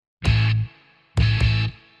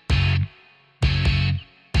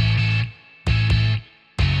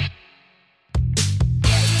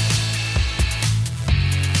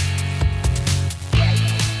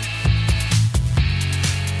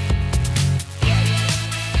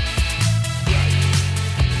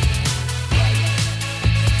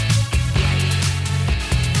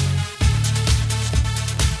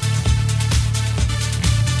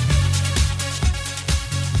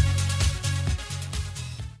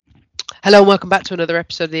Hello and welcome back to another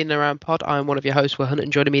episode of the In and Around Pod. I'm one of your hosts, Will Hunt,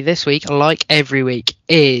 and joining me this week, like every week,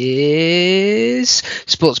 is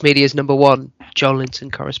Sports Media's number one Joel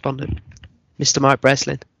Linton correspondent, Mr. Mike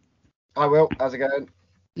Breslin. Hi Will, how's it going?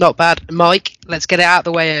 Not bad. Mike, let's get it out of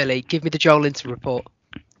the way early. Give me the Joel Linton report.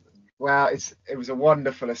 Well, it was a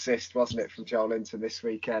wonderful assist, wasn't it, from Joel Linton this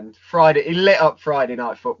weekend? He lit up Friday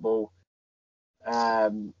night football.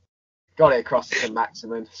 Got it across to St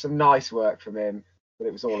Maximin. Some nice work from him, but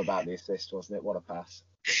it was all about the assist, wasn't it? What a pass.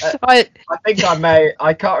 I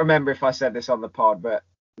can't remember if I said this on the pod, but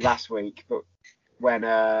last week, but when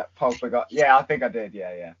Pogba I think I did,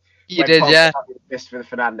 yeah. You did, yeah. Had the assist for the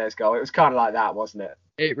Fernandes goal. It was kind of like that, wasn't it?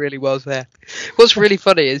 It really was there. What's really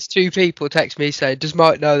funny is two people text me saying, does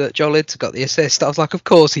Mike know that Joel Linton got the assist? I was like, of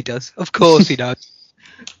course he does. Of course he knows.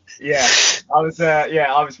 Yeah, I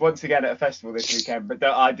was once again at a festival this weekend, but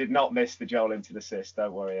I did not miss the Joel Linton assist.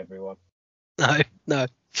 Don't worry, everyone. No.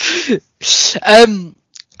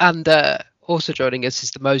 And also joining us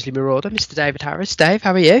is the Moseley Marauder, Mr. David Harris. Dave,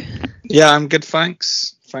 how are you? Yeah, I'm good,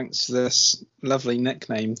 thanks. Thanks for this lovely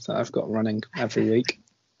nickname that I've got running every week.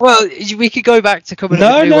 Well, we could go back to coming.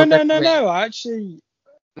 No. Actually,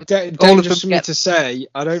 dangerous for me to say.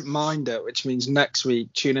 I don't mind it, which means next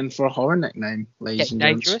week tune in for a horror nickname, ladies and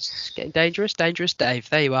gents. Getting dangerous, Dave.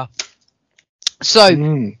 There you are.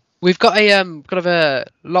 So we've got a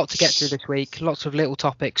lot to get through this week. Lots of little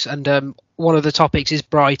topics, and one of the topics is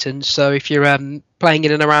Brighton. So if you're playing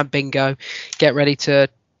in and around bingo, get ready to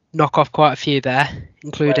knock off quite a few there,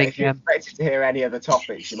 including. If you're expected to hear any other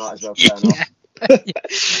topics, you might as well turn off.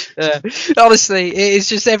 Honestly, it's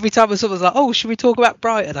just every time someone's like, "Oh, should we talk about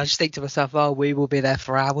Brighton?" I just think to myself, "Oh, we will be there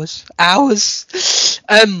for hours."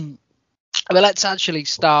 But let's actually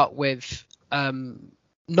start with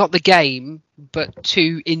not the game, but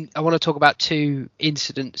I want to talk about two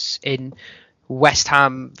incidents in West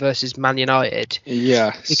Ham versus Man United.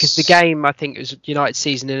 Yeah, because the game, I think, it was United's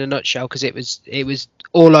season in a nutshell, because it was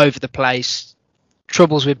all over the place,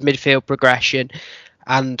 troubles with midfield progression,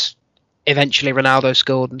 and eventually Ronaldo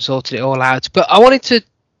scored and sorted it all out. But I wanted to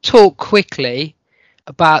talk quickly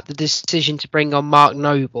about the decision to bring on Mark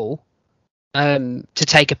Noble to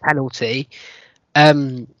take a penalty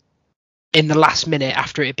in the last minute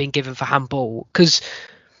after it had been given for handball. Because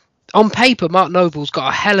on paper, Mark Noble's got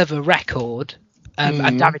a hell of a record,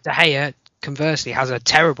 and David De Gea, conversely, has a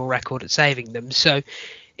terrible record at saving them. So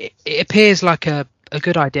it appears like a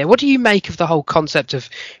good idea. What do you make of the whole concept of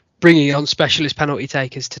bringing on specialist penalty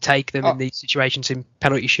takers to take them in these situations, in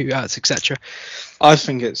penalty shootouts, etc.? I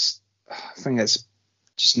think it's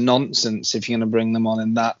just nonsense if you're going to bring them on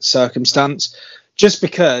in that circumstance. Just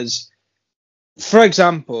because, for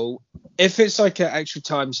example, if it's like an extra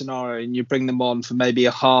time scenario and you bring them on for maybe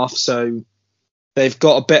a half, so they've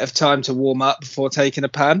got a bit of time to warm up before taking a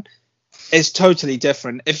pen, it's totally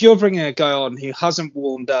different. If you're bringing a guy on who hasn't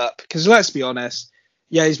warmed up, because let's be honest,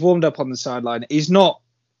 yeah, he's warmed up on the sideline. He's not.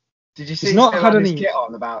 Did you see he's not had any get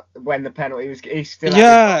on about when the penalty was? He's still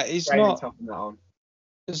he's not. That on.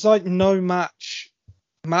 There's like no match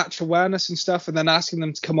awareness and stuff, and then asking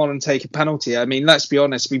them to come on and take a penalty. I mean, let's be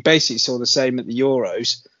honest. We basically saw the same at the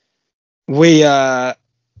Euros.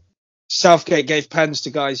 Southgate gave pens to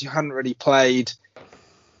guys who hadn't really played.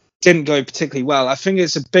 Didn't go particularly well. I think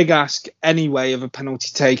it's a big ask anyway of a penalty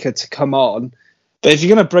taker to come on. But if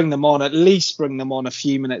you're going to bring them on, at least bring them on a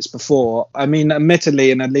few minutes before. I mean,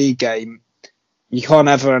 admittedly, in a league game, you can't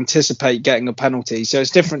ever anticipate getting a penalty. So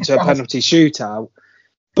it's different to a penalty shootout.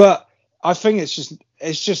 But I think it's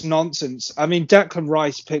just nonsense. I mean, Declan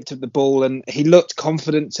Rice picked up the ball and he looked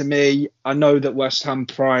confident to me. I know that West Ham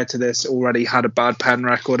prior to this already had a bad pen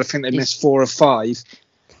record. I think they missed 4 or 5.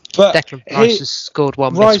 But Declan Rice has scored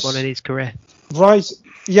missed one in his career. Rice.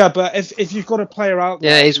 Yeah, but if you've got a player out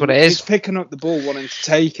there, it is what it is. Who's picking up the ball, wanting to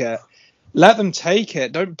take it, let them take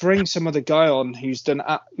it. Don't bring some other guy on who's done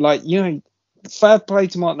fair play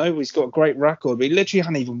to Mark Noble. He's got a great record, but he literally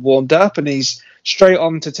hadn't even warmed up, and he's straight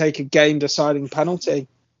on to take a game-deciding penalty.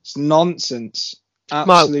 It's nonsense.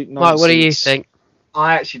 Absolute nonsense. Mike, what do you think?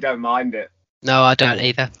 I actually don't mind it. No, I don't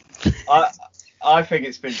either. I think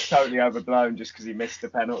it's been totally overblown just because he missed the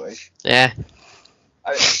penalty. Yeah.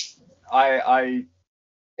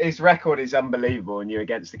 His record is unbelievable, and you're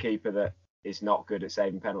against the keeper that is not good at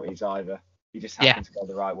saving penalties either. He just happened to go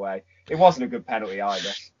the right way. It wasn't a good penalty either,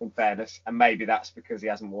 in fairness, and maybe that's because he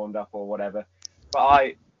hasn't warmed up or whatever.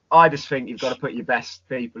 But I just think you've got to put your best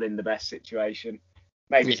people in the best situation.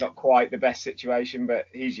 Maybe it's not quite the best situation, but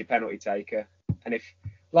he's your penalty taker. And if,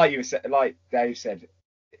 like Dave said,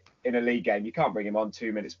 in a league game, you can't bring him on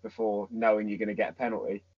 2 minutes before knowing you're going to get a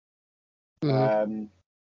penalty.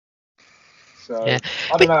 So So Yeah.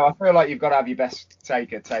 I don't know. I feel like you've got to have your best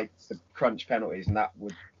taker take the crunch penalties, and that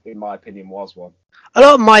would, in my opinion, was one. A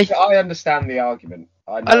lot of my, I understand the argument.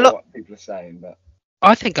 I A know lot- what people are saying, but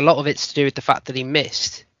I think a lot of it's to do with the fact that he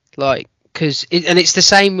missed, like, because it's the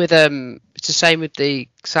same with the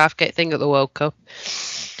Southgate thing at the World Cup.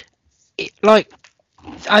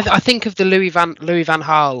 I think of the Louis van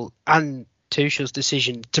Gaal and Tuchel's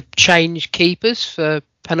decision to change keepers for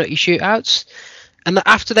penalty shootouts, and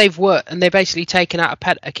after they've worked and they've basically taken out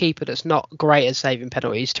a keeper that's not great at saving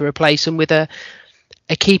penalties to replace them with a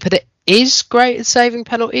keeper that is great at saving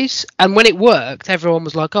penalties. And when it worked, everyone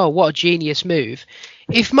was like, "Oh, what a genius move!"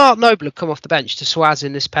 If Mark Noble had come off the bench to swaz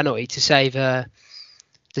in this penalty to save a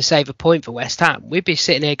point for West Ham, we'd be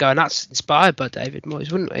sitting here going, "That's inspired by David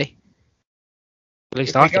Moyes," wouldn't we? At least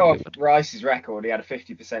if I we go think. off Rice's record, he had a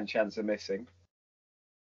 50% chance of missing.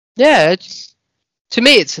 Yeah, to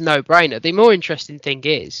me, it's a no-brainer. The more interesting thing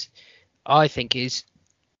is, I think, is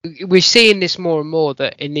we're seeing this more and more,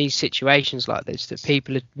 that in these situations like this, that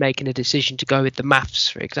people are making a decision to go with the maths,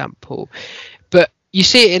 for example. But you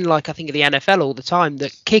see it in, like, I think, the NFL all the time,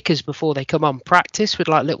 that kickers, before they come on, practice with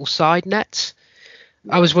like little side nets.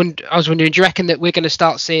 I was wondering, do you reckon that we're going to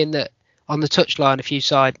start seeing that on the touchline,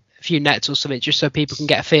 a few nets or something, just so people can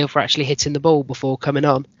get a feel for actually hitting the ball before coming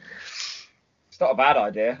on? It's not a bad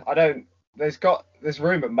idea. There's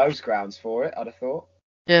room at most grounds for it, I'd have thought.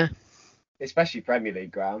 Yeah. Especially Premier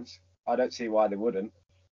League grounds. I don't see why they wouldn't.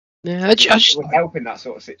 Yeah, It would help in that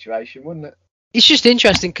sort of situation, wouldn't it? it's just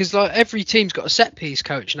interesting because, like, every team's got a set piece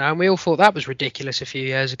coach now, and we all thought that was ridiculous a few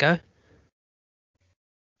years ago.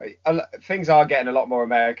 Things are getting a lot more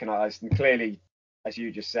Americanized, and clearly, as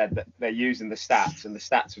you just said, that they're using the stats, and the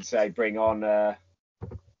stats would say bring on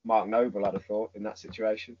Mark Noble, I'd have thought, in that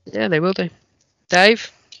situation. Yeah, they will do.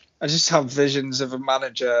 Dave? I just have visions of a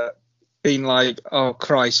manager being like, "Oh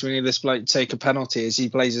Christ, we need this bloke to take a penalty," as he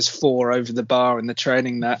blazes 4 over the bar in the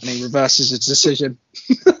training net, and he reverses his decision.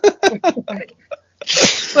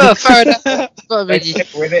 Well, fair enough. But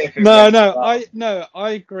I mean, I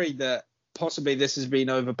agree that possibly this has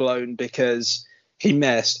been overblown because he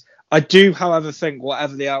missed. I do, however, think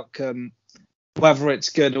whatever the outcome, whether it's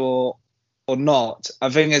good or not, I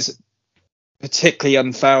think is particularly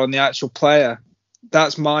unfair on the actual player.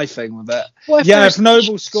 That's my thing with it. If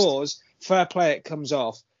Noble scores, fair play, it comes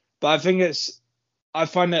off. But I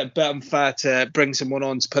find it a bit unfair to bring someone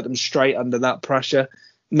on to put them straight under that pressure.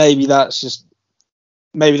 Maybe that's just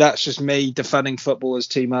me defending footballers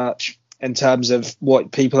too much in terms of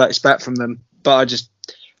what people expect from them. But I just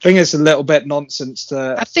think it's a little bit nonsense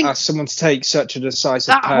to ask someone to take such a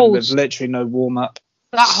decisive pen with literally no warm-up.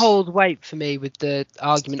 That holds weight for me with the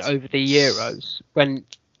argument over the Euros, when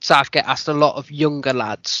Southgate asked a lot of younger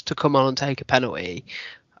lads to come on and take a penalty.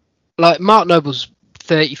 Like, Mark Noble's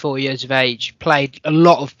 34 years of age, played a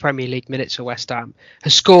lot of Premier League minutes for West Ham,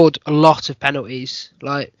 has scored a lot of penalties.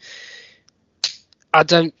 Like, I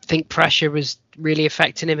don't think pressure was really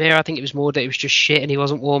affecting him here. I think it was more that it was just shit and he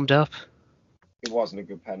wasn't warmed up. It wasn't a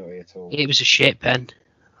good penalty at all. It was a shit pen.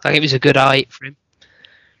 Like, it was a good eye for him.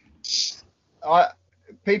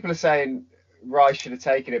 People are saying Rice should have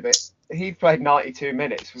taken it, but he played 92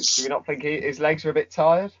 minutes. Do we not think his legs were a bit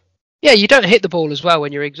tired? Yeah, you don't hit the ball as well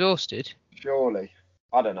when you're exhausted. Surely.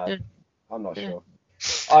 I don't know. Yeah. I'm not sure.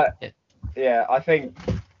 I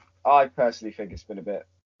personally think it's been a bit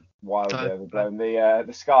wildly overblown. The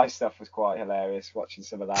Sky stuff was quite hilarious, watching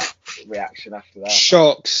some of that reaction after that.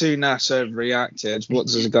 Shock, Souness overreacted. What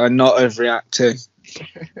does a guy not overreact to?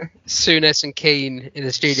 Souness and Keane in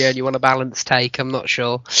the studio, and you want a balanced take, I'm not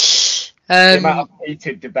sure. The amount of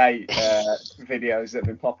heated debate videos that have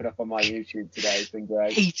been popping up on my YouTube today has been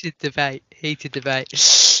great. Heated debate.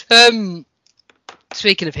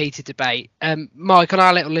 Speaking of heated debate, Mike, on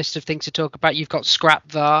our little list of things to talk about, you've got scrap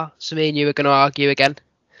VAR, so me and you are going to argue again.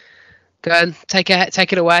 Go on, take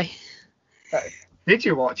it away. Did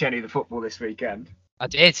you watch any of the football this weekend? I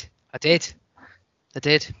did.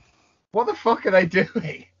 What the fuck are they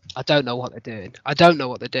doing? I don't know what they're doing.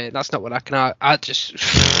 That's not what I can. I just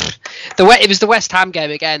it was the West Ham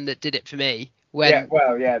game again that did it for me. I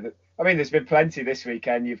mean, there's been plenty this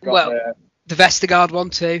weekend. You've got the Vestergaard one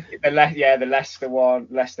too. The Leicester one,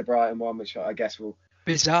 Leicester Brighton one, which I guess will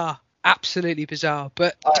bizarre, absolutely bizarre.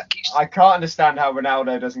 But I can't understand how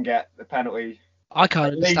Ronaldo doesn't get the penalty. I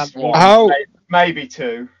can't understand one, maybe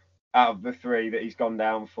 2 out of the 3 that he's gone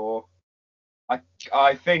down for.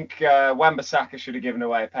 I think Wan-Bissaka should have given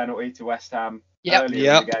away a penalty to West Ham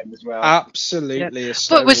earlier in the game as well. Absolutely. Yeah.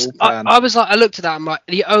 I looked at that. I'm like,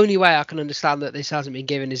 the only way I can understand that this hasn't been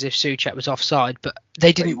given is if Souček was offside, but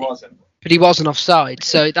they didn't. But he wasn't. But he wasn't offside,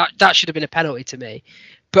 so that should have been a penalty to me.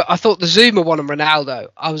 But I thought the Zuma one on Ronaldo,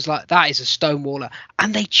 I was like, that is a stonewaller.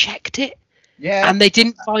 And they checked it. Yeah. And they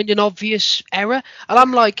didn't find an obvious error. And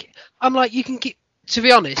I'm like, you can get, to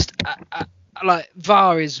be honest, like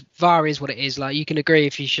VAR is what it is. Like, you can agree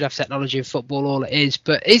if you should have technology in football, all it is.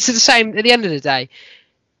 But it's the same at the end of the day.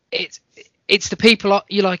 It's the people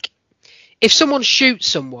you like. If someone shoots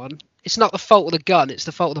someone, it's not the fault of the gun. It's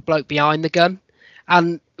the fault of the bloke behind the gun.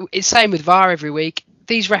 And it's the same with VAR every week.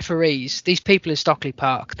 These referees, these people in Stockley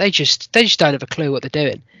Park, they just don't have a clue what they're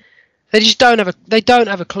doing. They just don't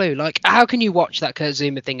have a clue. Like, how can you watch that Kurt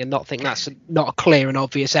Zuma thing and not think that's not a clear and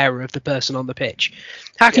obvious error of the person on the pitch?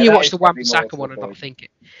 How can you watch the Wan-Bissaka one and not think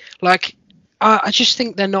it? Like, I just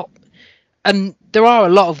think they're not. And there are a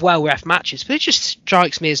lot of well-ref matches, but it just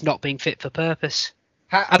strikes me as not being fit for purpose.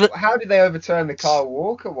 How did they overturn the Kyle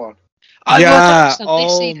Walker one?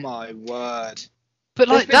 Oh my word! But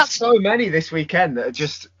like, that's so many this weekend that are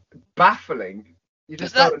just baffling. You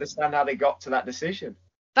just don't understand how they got to that decision.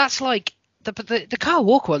 That's like the Kyle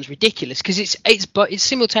Walker one's ridiculous because it's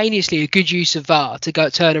simultaneously a good use of VAR to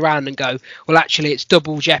turn around and go, well, actually it's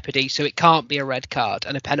double jeopardy, so it can't be a red card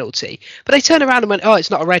and a penalty. But they turn around and went, oh,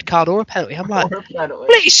 it's not a red card or a penalty. I'm like, well,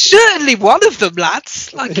 it's certainly one of them,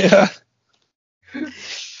 lads. Like, yeah.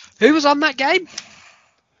 Who was on that game?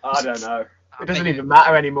 I don't know. It doesn't even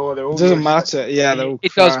matter anymore. They're all. It doesn't matter. Yeah,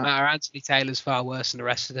 it does matter. Anthony Taylor's far worse than the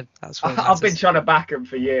rest of them. That's what I've been trying to back him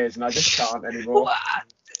for years, and I just can't anymore.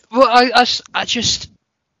 You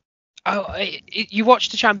watch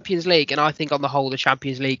the Champions League, and I think on the whole, the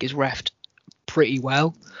Champions League is reffed pretty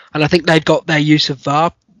well, and I think they've got their use of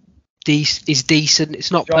VAR is decent.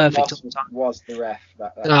 It's not John perfect. Moss was the ref.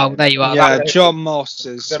 There you are. Yeah, John Moss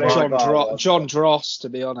is John John Dross, to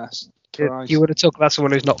be honest. You would have talked about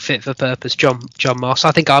someone who's not fit for purpose, John Moss.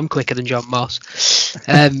 I think I'm quicker than John Moss.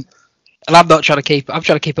 And I'm not trying to keep. I'm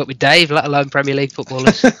trying to keep up with Dave, let alone Premier League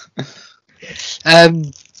footballers.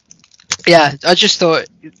 Yeah, I just thought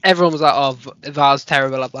everyone was like, "Oh, VAR's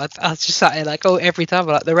terrible." I was just sat here like, "Oh, every time,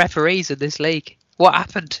 like the referees in this league, what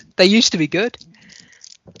happened? They used to be good."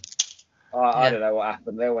 I don't know what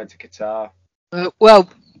happened. They all went to Qatar. Well,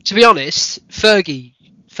 to be honest, Fergie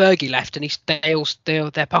left, and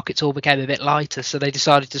their pockets all became a bit lighter, so they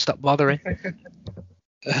decided to stop bothering.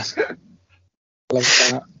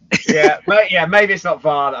 Yeah, maybe it's not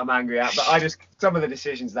VAR that I'm angry at, but some of the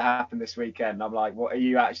decisions that happened this weekend, I'm like, what, are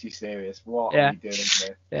you actually serious? What are you doing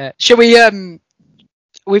here? Yeah. Shall we?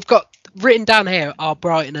 We've got written down here are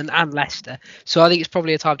Brighton and Leicester, so I think it's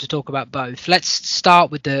probably a time to talk about both. Let's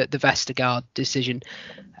start with the Vestergaard decision.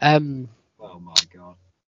 Oh my god!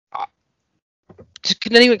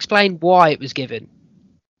 Can anyone explain why it was given?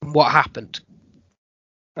 What happened?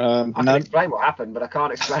 I can explain what happened, but I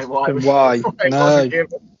can't explain why. Why? No.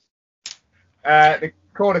 The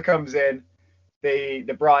corner comes in.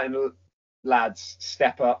 The Brighton lads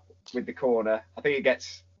step up with the corner. I think it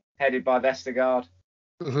gets headed by Vestergaard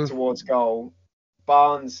towards goal.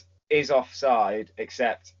 Barnes is offside,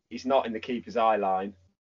 except he's not in the keeper's eye line.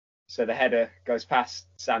 So the header goes past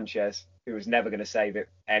Sanchez, who was never going to save it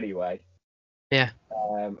anyway. Yeah.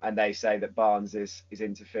 And they say that Barnes is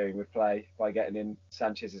interfering with play by getting in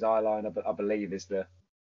Sanchez's eye line. I believe is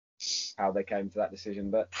how they came to that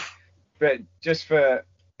decision. But just for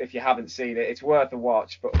if you haven't seen it, it's worth a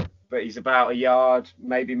watch. But he's about a yard,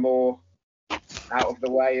 maybe more, out of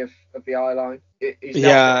the way of the eye line. He's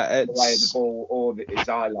not in the way of the ball or his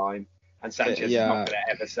eye line, and Sanchez is not going to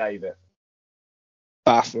ever save it.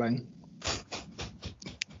 Baffling.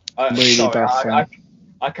 Baffling.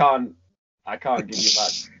 I can't give you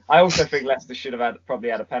that. I also think Leicester should have probably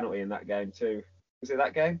had a penalty in that game too. Was it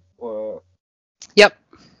that game? Or... Yep.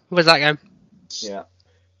 What was that game? Yeah.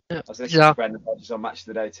 I was listening to Brendan Rodgers on Match of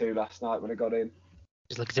the Day 2 last night when I got in.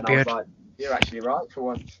 Just look at the beard. I was like, you're actually right for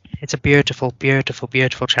once. It's a beautiful, beautiful,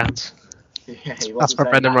 beautiful chance. Yeah, that's for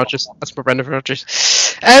Brendan Rodgers.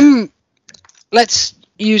 Let's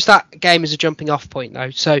use that game as a jumping off point though.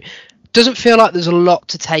 So doesn't feel like there's a lot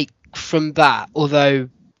to take from that, although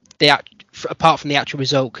apart from the actual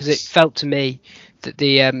result, because it felt to me that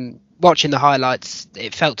the watching the highlights,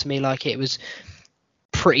 it felt to me like it was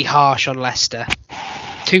pretty harsh on Leicester.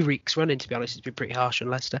 2 weeks running, to be honest, it's been pretty harsh on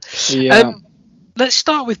Leicester. Yeah. Let's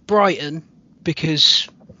start with Brighton because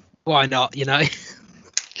why not? You know.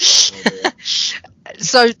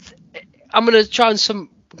 So I'm going to try and sum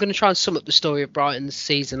up the story of Brighton's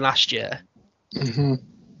season last year. Mm-hmm.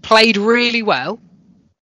 Played really well.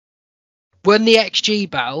 Won the XG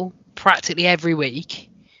battle practically every week.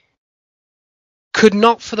 Could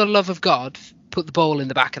not, for the love of God, put the ball in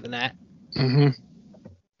the back of the net. Mm-hmm.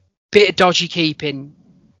 Bit of dodgy keeping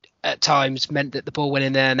at times meant that the ball went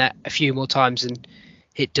in their net a few more times than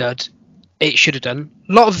it did. It should have done.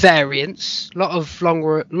 A lot of variance, a lot of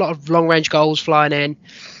long range goals flying in,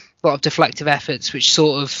 a lot of deflective efforts, which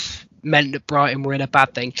sort of meant that Brighton were in a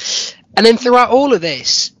bad thing. And then throughout all of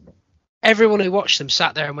this, everyone who watched them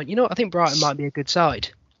sat there and went, you know what, I think Brighton might be a good side.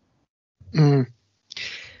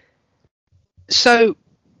 So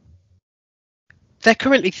they're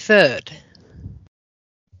currently third.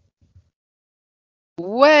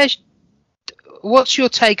 What's your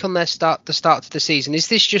take on the start of the season? Is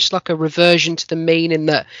this just like a reversion to the mean in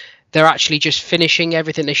that they're actually just finishing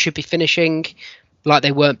everything they should be finishing like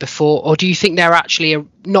they weren't before? Or do you think they're actually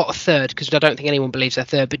not a third, because I don't think anyone believes they're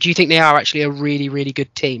third, but do you think they are actually a really, really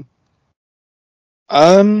good team?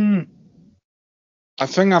 I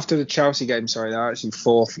think after the Chelsea game, they're actually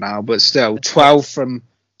fourth now, but still 12 from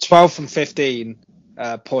 15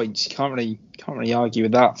 points. You can't really argue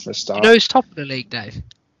with that for a start. Do you know who's top of the league, Dave?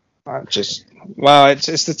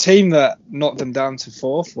 It's the team that knocked them down to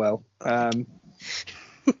fourth.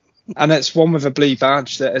 And it's one with a blue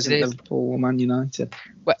badge that isn't Liverpool or Man United.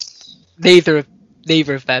 Well, neither of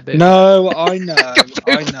them. No, I know.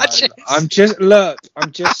 I'm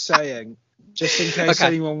just saying, just in case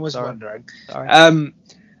anyone was wondering. Sorry.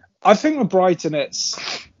 I think with Brighton, it's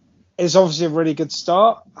obviously a really good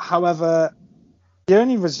start. However, the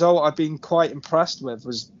only result I've been quite impressed with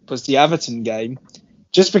was the Everton game.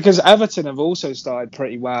 Just because Everton have also started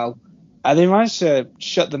pretty well, and they managed to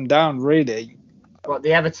shut them down, really. What,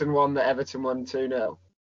 the Everton one that Everton won 2-0?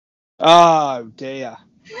 Oh, dear.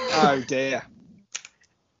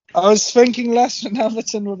 I was thinking Leicester and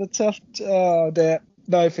Everton were the tough... Oh, dear.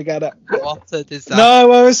 No, forget it. What a disaster.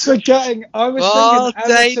 No, I was forgetting. What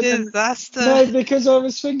a disaster. No, because I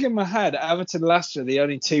was thinking in my head, Everton, Leicester, the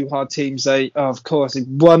only two hard teams. Of course, they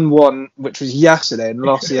won one, which was yesterday, and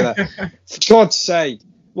lost the other. For God's sake.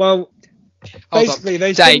 Well, basically,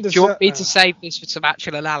 they Dave, do you want me to save this for some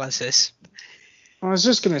actual analysis? I was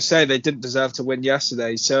just going to say they didn't deserve to win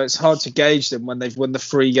yesterday, so it's hard to gauge them when they've won the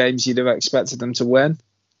 3 games you'd have expected them to win.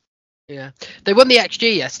 Yeah. They won the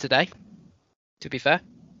XG yesterday, to be fair.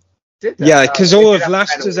 Yeah, because all of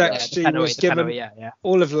Leicester's XG was given.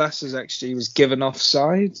 All of Leicester's XG was given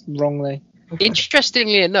offside wrongly.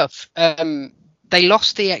 Interestingly enough, they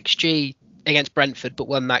lost the XG against Brentford but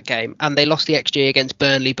won that game, and they lost the XG against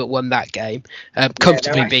Burnley but won that game.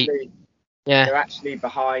 Comfortably beat. Yeah, they're actually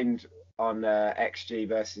behind on XG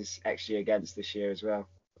versus XG against this year as well.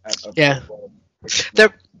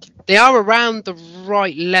 They are around the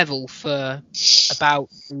right level for about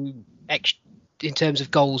X in terms of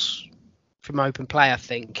goals from open play. I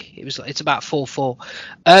think it's about 4-4.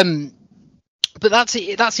 But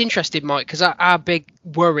that's interesting, Mike, because our big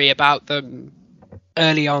worry about them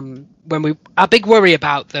early on when we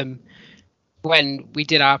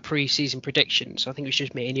did our pre-season predictions, I think it was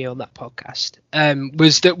just me and you on that podcast,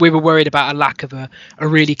 was that we were worried about a lack of a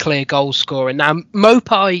really clear goal scorer. Now,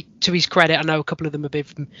 Mopai, to his credit, I know a couple of them have been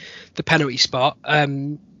from the penalty spot.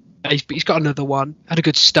 He's got another one, had a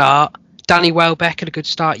good start. Danny Welbeck had a good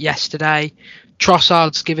start yesterday.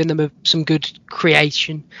 Trossard's giving them some good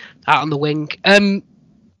creation out on the wing. Do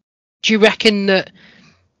you reckon that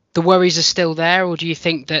the worries are still there, or do you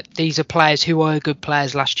think that these are players who were good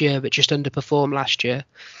players last year but just underperformed last year?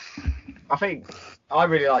 I think I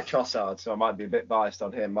really like Trossard, so I might be a bit biased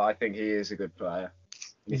on him, but I think he is a good player.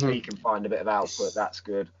 If he can find a bit of output, that's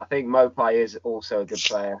good. I think Mopai is also a good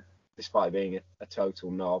player, despite being a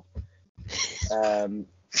total knob. I'm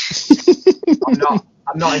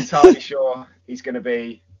not entirely sure he's going to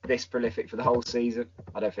be this prolific for the whole season.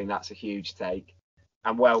 I don't think that's a huge take.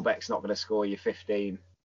 And Welbeck's not going to score you 15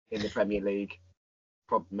 in the Premier League,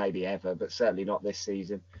 probably maybe ever, but certainly not this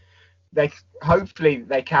season. Hopefully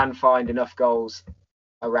they can find enough goals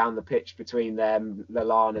around the pitch between them.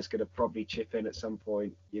 Lallana's going to probably chip in at some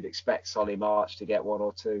point. You'd expect Solly March to get 1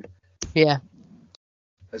 or 2. Yeah.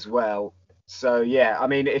 As well. So yeah, I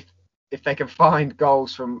mean, if they can find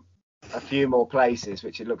goals from a few more places,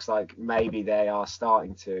 which it looks like maybe they are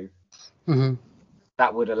starting to,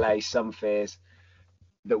 that would allay some fears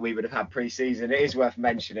that we would have had pre-season. It is worth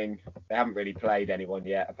mentioning they haven't really played anyone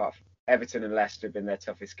yet, apart from Everton and Leicester have been their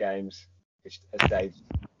toughest games, which, as Dave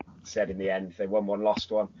said, in the end they won 1,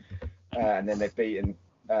 lost 1, and then they've beaten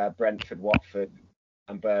Brentford, Watford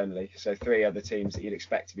and Burnley, so 3 other teams that you'd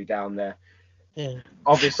expect to be down there. Yeah.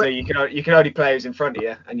 Obviously you can only play who's in front of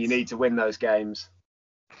you, and you need to win those games.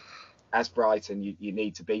 As Brighton, you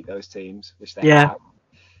need to beat those teams, which they have.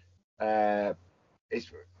 I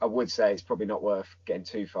would say it's probably not worth getting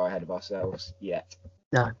too far ahead of ourselves yet.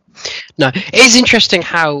 No. It is interesting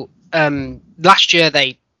how last year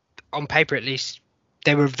they, on paper at least,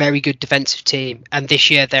 they were a very good defensive team, and this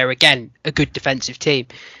year they're again a good defensive team.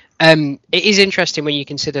 It is interesting when you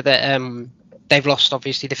consider that they've lost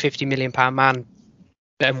obviously the £50 million man,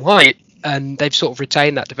 Ben White, and they've sort of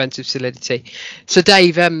retained that defensive solidity. So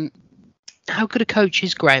Dave, how good a coach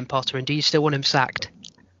is Graham Potter, and do you still want him sacked?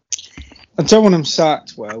 I don't want him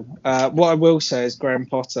sacked, Will. What I will say is Graham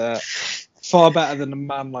Potter, far better than a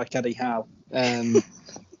man like Eddie Howe. The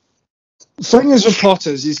thing is with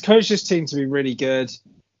Potter, he's coached his team to be really good.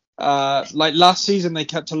 Like last season, they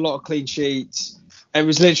kept a lot of clean sheets. It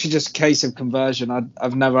was literally just a case of conversion.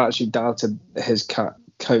 I've never actually doubted his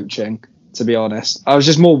coaching, to be honest. I was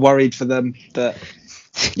just more worried for them that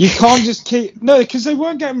you can't just keep... No, because they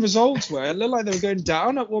weren't getting results where it looked like they were going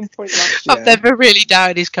down at one point last year. I've never really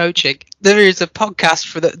doubted his coaching. There is a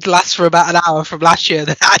podcast that lasts for about an hour from last year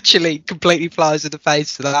that actually completely flies in the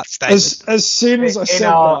face to that statement. As soon as I said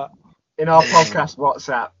that... In our podcast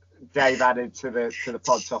WhatsApp, Dave added to the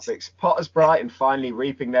pod topics, Potter's Brighton finally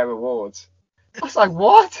reaping their rewards. I was like,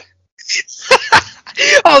 what?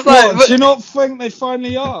 I was like, do you not think they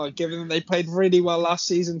finally are, given that they played really well last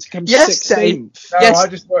season to come 16th? No, yes. I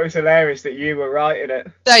just thought it was hilarious that you were right in it.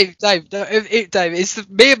 Dave, it's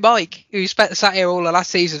me and Mike who sat here all the last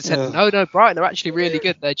season and said, no, Brighton are actually really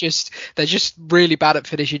good. They're just really bad at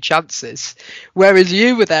finishing chances. Whereas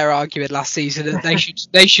you were there arguing last season that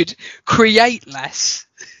they should create less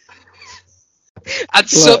and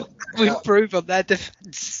improve on their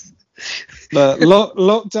defence. But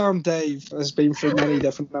lockdown Dave has been through many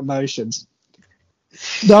different emotions.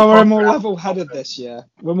 No, we're more level-headed this year.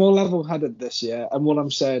 And what I'm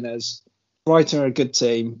saying is, Brighton are a good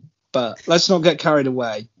team, but let's not get carried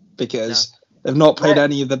away because they've not played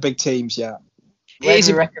any of the big teams yet. Where do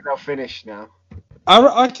you reckon they'll finish now?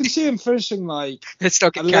 I can see them finishing like... Let's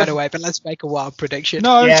not get carried away, but let's make a wild prediction.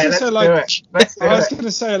 No, I was going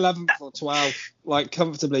to say 11th or 12th, like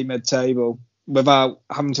comfortably mid-table, without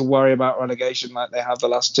having to worry about relegation like they have the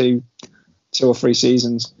last two or three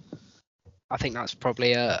seasons. I think that's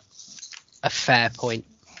probably a fair point.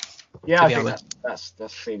 Yeah, I think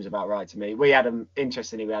that seems about right to me. We had them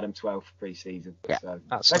 12th pre-season. Yeah, so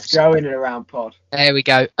let's go in and around pod. There we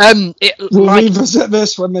go. We'll revisit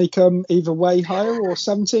this when they come either way higher or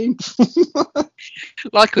 17th.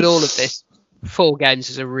 Like with all of this, 4 games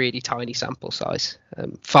is a really tiny sample size.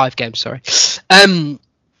 5 games, sorry.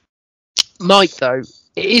 Mike, though,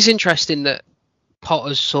 it is interesting that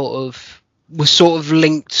Potter's was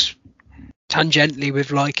linked tangentially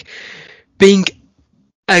with like being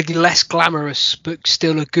a less glamorous but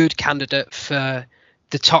still a good candidate for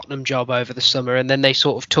the Tottenham job over the summer, and then they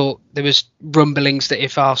sort of there was rumblings that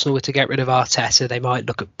if Arsenal were to get rid of Arteta, they might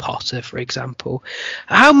look at Potter, for example.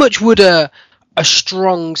 How much would a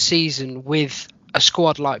strong season with a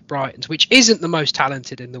squad like Brighton's, which isn't the most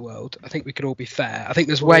talented in the world, I think we could all be fair. I think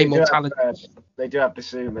there's way more talent. They do have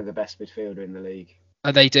Bissouma, the best midfielder in the league.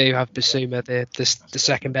 They do have Bissouma, the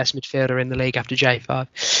second best midfielder in the league after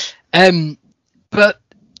J5. But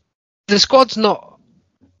the squad's not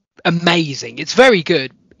amazing. It's very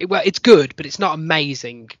good. It's good, but it's not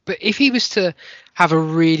amazing. But if he was to have a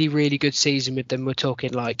really, really good season with them, we're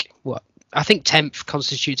talking like, what? I think 10th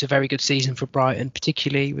constitutes a very good season for Brighton,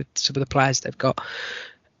 particularly with some of the players they've got.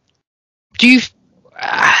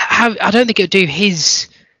 I don't think it would do his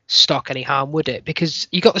stock any harm, would it? Because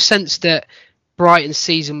you got the sense that Brighton's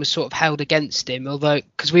season was sort of held against him, although,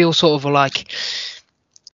 because we all sort of were like,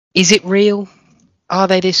 is it real? Are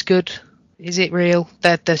they this good? Is it real?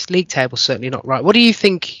 Their league table's certainly not right. What do you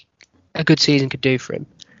think a good season could do for him?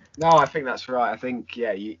 No, I think that's right. I think,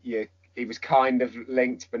 he was kind of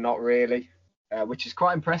linked, but not really, which is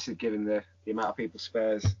quite impressive given the amount of people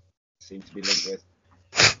Spurs seem to be linked with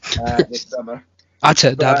this summer. I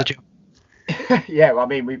turned down the job. Yeah, well, I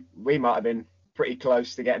mean, we might have been pretty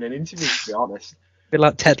close to getting an interview, to be honest. A bit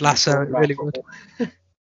like Ted Lasso, it really would.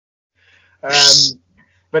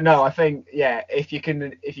 But no, I think, if you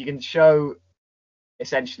can show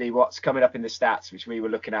essentially what's coming up in the stats, which we were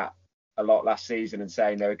looking at a lot last season and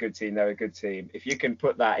saying they're a good team. If you can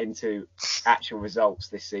put that into actual results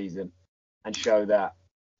this season and show that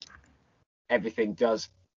everything does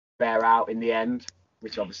bear out in the end,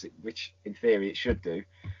 which in theory it should do,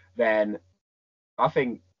 then I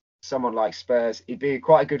think someone like Spurs, he'd be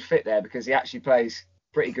quite a good fit there because he actually plays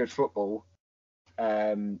pretty good football,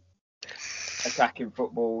 attacking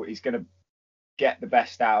football. He's going to get the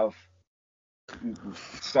best out of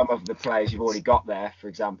some of the players you've already got there, for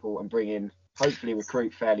example, and hopefully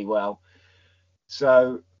recruit fairly well.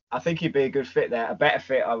 So I think he'd be a good fit there. A better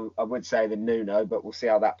fit, I would say, than Nuno, but we'll see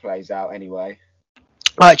how that plays out anyway.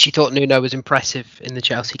 I actually thought Nuno was impressive in the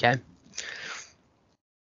Chelsea game.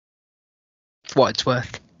 for what it's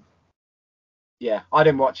worth. Yeah, I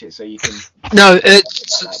didn't watch it, so you can. No,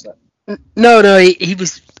 he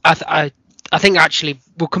was. I think actually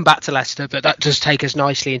we'll come back to Leicester, but that does take us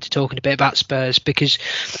nicely into talking a bit about Spurs, because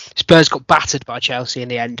Spurs got battered by Chelsea in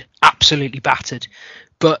the end, absolutely battered.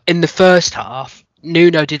 But in the first half,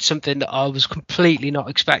 Nuno did something that I was completely not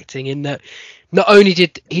expecting. In that, not only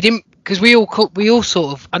did he didn't, because we all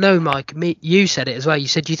sort of, I know Mike, you said it as well. You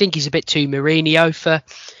said you think he's a bit too Mourinho for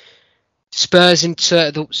Spurs in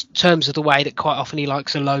terms of the way that quite often he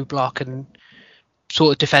likes a low block and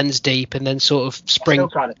sort of defends deep and then sort of spring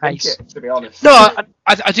pace. To be honest. No,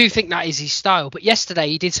 I do think that is his style. But yesterday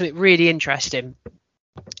he did something really interesting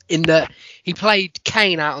in that he played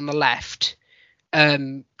Kane out on the left,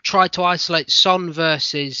 tried to isolate Son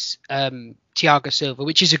versus Thiago Silva,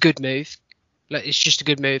 which is a good move. It's just a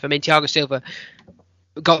good move. I mean, Thiago Silva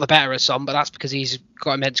got the better of Son, but that's because he's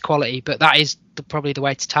got immense quality. But that is probably the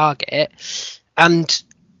way to target it.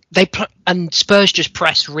 And Spurs just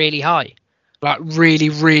pressed really high. Like really,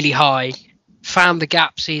 really high, found the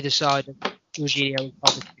gaps either side of Jorginho and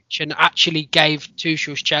Kovacic, and actually gave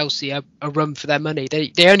Tuchel's Chelsea a run for their money.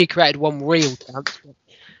 They only created one real chance.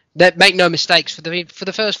 Make no mistakes, for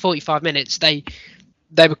the first 45 minutes, they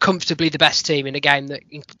were comfortably the best team in a game that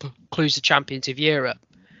includes the champions of Europe.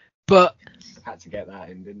 But had to get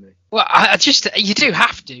that in, didn't they? Well, you do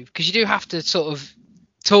have to, because you do have to sort of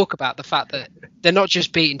talk about the fact that they're not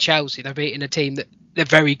just beating Chelsea, they're beating a team that they're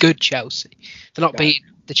very good Chelsea. They're not beating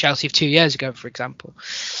the Chelsea of 2 years ago, for example.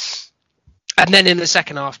 And then in the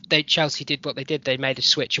second half, Chelsea did what they did. They made a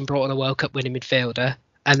switch and brought on a World Cup winning midfielder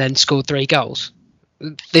and then scored 3 goals.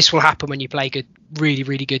 This will happen when you play good, really,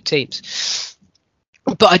 really good teams.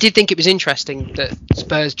 But I did think it was interesting that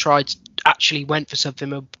Spurs actually went for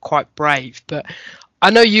something quite brave. But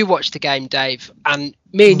I know you watched the game, Dave, and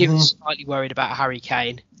me and you were slightly worried about Harry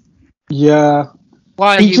Kane. Yeah.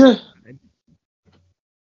 Why are you?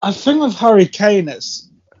 I think with Harry Kane, it's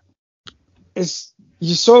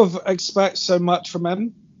you sort of expect so much from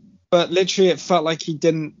him, but literally it felt like he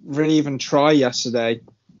didn't really even try yesterday.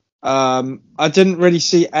 I didn't really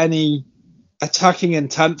see any attacking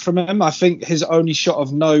intent from him. I think his only shot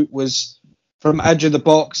of note was from edge of the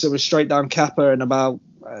box. It was straight down Kepa in about,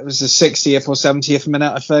 it was the 60th or 70th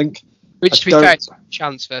minute, I think. Which, to be fair, it's a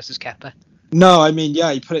chance versus Kepa. No, I mean,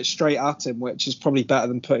 yeah, he put it straight at him, which is probably better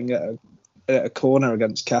than putting it at a corner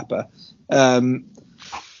against Kepa. But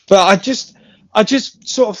I just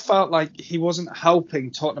sort of felt like he wasn't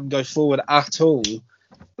helping Tottenham go forward at all.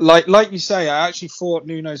 Like you say, I actually thought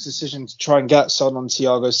Nuno's decision to try and get Son on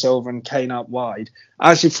Thiago Silva and Kane out wide,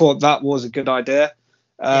 I actually thought that was a good idea.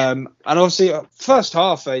 And obviously, first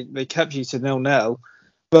half, they kept you to 0-0.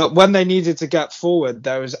 But when they needed to get forward,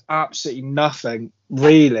 there was absolutely nothing,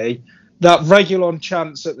 really. That Reguilon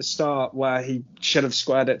chance at the start where he should have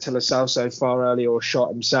squared it to Lo Celso far earlier or shot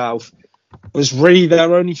himself was really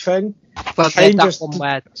their only thing. Well,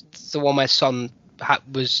 the one where Son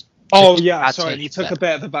was... Oh, yeah, sorry, he took a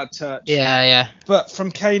bit of a bad touch. Yeah. But from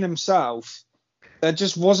Kane himself, there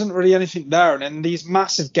just wasn't really anything there. And in these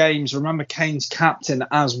massive games, remember Kane's captain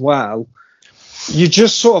as well, you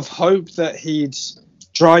just sort of hope that he'd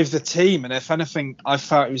drive the team. And if anything, I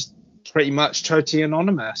felt he was pretty much totally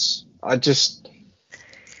anonymous.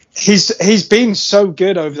 He's been so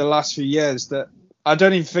good over the last few years that I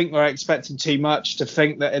don't even think we're expecting too much to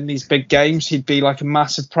think that in these big games he'd be like a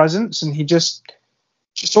massive presence, and he just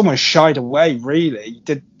almost shied away, really.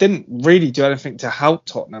 Didn't really do anything to help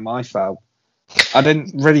Tottenham, I felt. I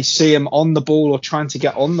didn't really see him on the ball or trying to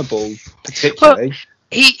get on the ball particularly. Well,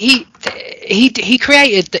 he did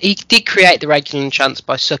create the Reguilon chance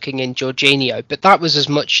by sucking in Jorginho, but that was as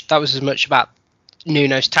much about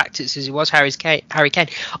Nuno's tactics as it was Harry Kane.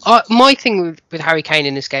 My thing with Harry Kane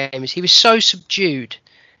in this game is he was so subdued.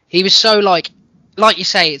 He was so like you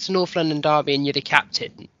say, it's North London derby and you're the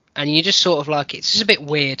captain, and you just sort of like, it's just a bit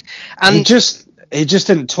weird. And he just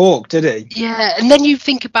didn't talk, did he? Yeah, and then you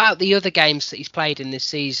think about the other games that he's played in this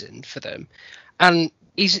season for them, and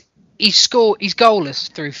he's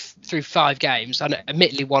goalless through 5 games, and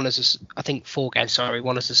admittedly one as a 4 games,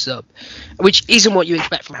 one as a sub, which isn't what you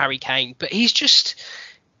expect from Harry Kane. But he's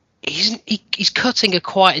cutting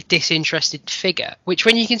quite a disinterested figure, which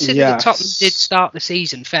when you consider that Tottenham did start the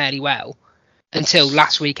season fairly well until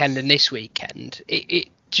last weekend and this weekend, it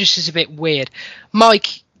just is a bit weird.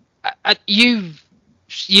 Mike, you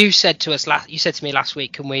said to me last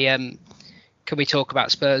week, can we talk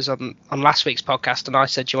about Spurs on last week's podcast? And I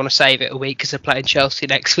said, do you want to save it a week because they're playing Chelsea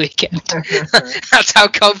next weekend? That's how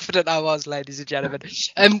confident I was, ladies and gentlemen.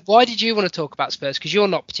 Why did you want to talk about Spurs? Because you're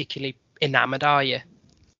not particularly enamoured, are you?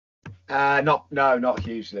 Not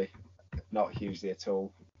hugely. not hugely at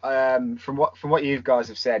all. From what you guys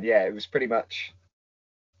have said, yeah, it was pretty much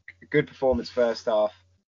a good performance first half,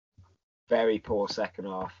 very poor second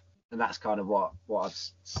half, and that's kind of what I've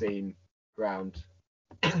seen around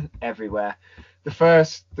everywhere. The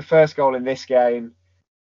first goal in this game,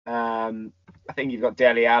 I think you've got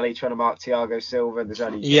Dele Alli trying to mark Thiago Silva. There's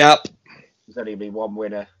only been one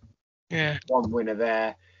winner. Yeah. One winner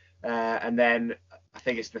there, and then I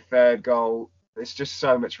think it's the third goal. There's just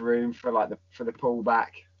so much room for the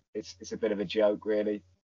pullback. It's a bit of a joke, really.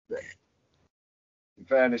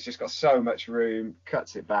 Werner's just got so much room,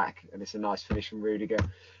 cuts it back, and it's a nice finish from Rudiger.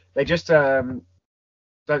 They just don't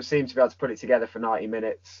seem to be able to put it together for 90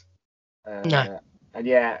 minutes. No. And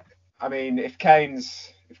yeah, I mean, if Kane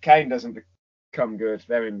doesn't become good,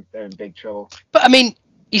 they're in big trouble. But I mean,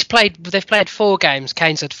 they've played 4 games.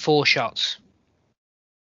 Kane's had 4 shots.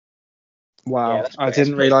 Wow, Yeah, I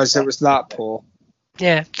didn't realise it was that poor.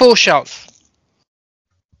 Yeah, 4 shots.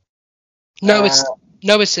 No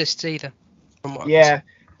assists either. Yeah,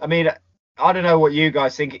 I mean, I don't know what you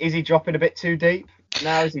guys think. Is he dropping a bit too deep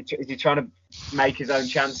now? Is he trying to make his own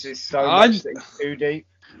chances so much that he's too deep?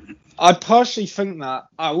 I partially think that.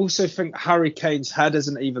 I also think Harry Kane's head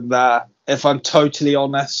isn't even there, if I'm totally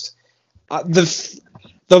honest. The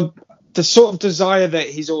sort of desire that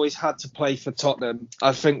he's always had to play for Tottenham,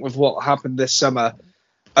 I think with what happened this summer,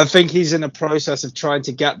 I think he's in a process of trying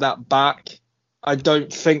to get that back. I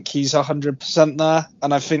don't think he's 100% there,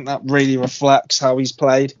 and I think that really reflects how he's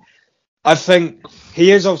played. I think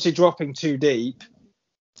he is obviously dropping too deep,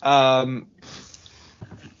 but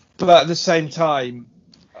at the same time,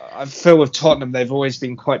 I feel with Tottenham, they've always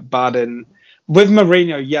been quite bad in... With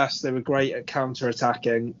Mourinho, yes, they were great at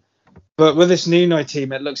counter-attacking, but with this Nuno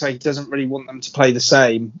team, it looks like he doesn't really want them to play the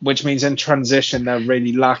same, which means in transition, they're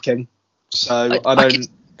really lacking. So I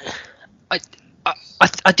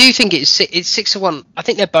do think it's 6-1. I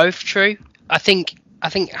think they're both true. I think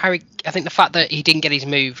the fact that he didn't get his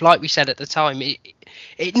move, like we said at the time,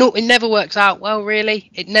 it never works out well. Really,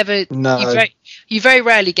 it never. No. You very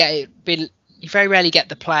rarely get it. You very rarely get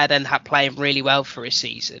the player then playing really well for a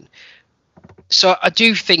season. So I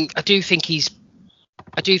do think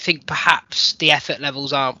perhaps the effort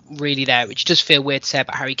levels aren't really there, which does feel weird to say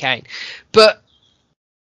about Harry Kane, but.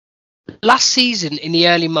 Last season, in the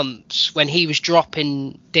early months, when he was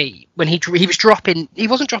dropping deep, he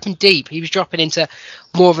wasn't dropping deep. He was dropping into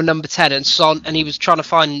more of a number 10 and Son, and he was trying to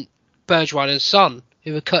find Bergwijn and Son,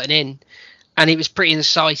 who were cutting in, and he was pretty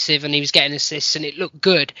incisive, and he was getting assists, and it looked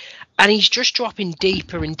good. And he's just dropping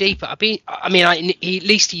deeper and deeper. At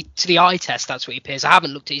least to the eye test, that's what he appears. I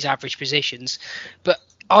haven't looked at his average positions, but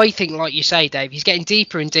I think, like you say, Dave, he's getting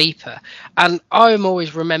deeper and deeper, and I'm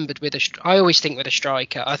always remembered I always think with a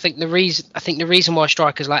striker. I think the reason why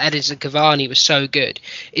strikers like Edinson Cavani was so good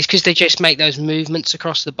is because they just make those movements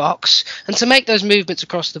across the box, and to make those movements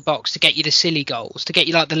across the box to get you the silly goals, to get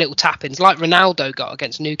you like the little tap-ins, like Ronaldo got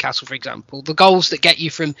against Newcastle, for example, the goals that get you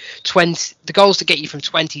from 20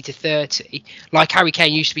 to 30, like Harry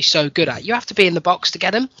Kane used to be so good at. You have to be in the box to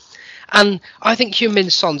get them, and I think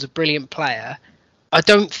Heung-min Son's a brilliant player. I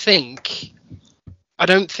don't think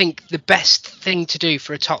the best thing to do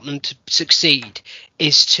for a Tottenham to succeed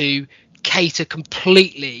is to cater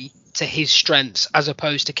completely to his strengths as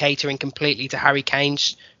opposed to catering completely to Harry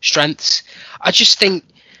Kane's strengths. I just think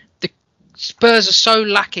the Spurs are so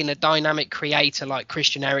lacking a dynamic creator like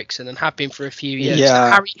Christian Eriksen, and have been for a few years.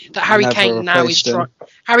 Yeah, Harry Kane now is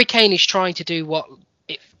Harry Kane is trying to do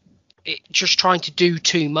just trying to do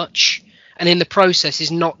too much, and in the process is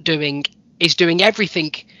doing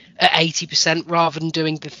everything at 80% rather than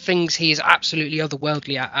doing the things he is absolutely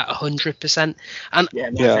otherworldly at 100%. And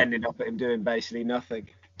ending up at him doing basically nothing.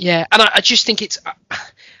 Yeah, and I just think it's.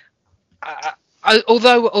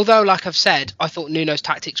 Although, like I've said, I thought Nuno's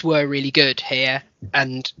tactics were really good here,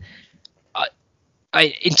 and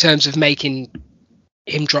in terms of making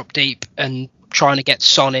him drop deep and trying to get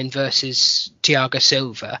Son in versus Thiago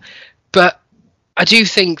Silva, but I do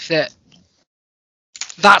think that.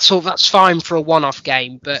 That's fine for a one-off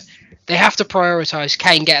game, but they have to prioritise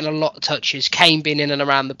Kane getting a lot of touches, Kane being in and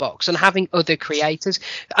around the box, and having other creators.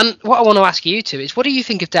 And what I want to ask you two is, what do you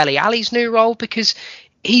think of Dele Alli's new role? Because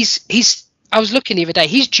I was looking the other day,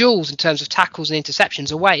 his duels in terms of tackles and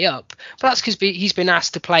interceptions are way up, but that's because he's been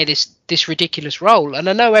asked to play this ridiculous role. And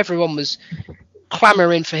I know everyone was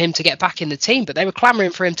clamouring for him to get back in the team, but they were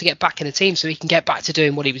clamouring for him to get back in the team so he can get back to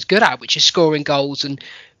doing what he was good at, which is scoring goals and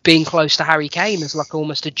being close to Harry Kane as like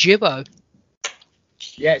almost a duo.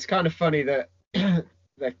 Yeah, it's kind of funny that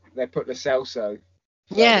they put Lo Celso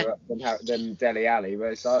up than Dele Alli,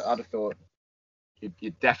 whereas I'd have thought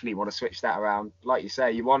you'd definitely want to switch that around. Like you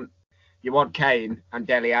say, you want you want Kane and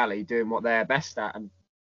Dele Alli doing what they're best at, and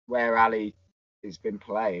where Ali has been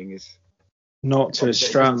playing is not to his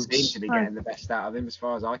strengths. Doesn't seem to be getting the best out of him, as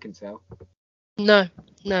far as I can tell. No.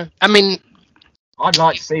 I mean, I'd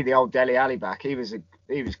like to see the old Dele Alli back. He was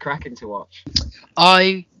cracking to watch.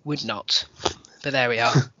 I would not, but there we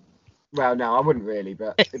are. Well, no, I wouldn't really,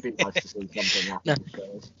 but it'd be nice to see something happen.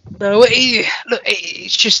 No,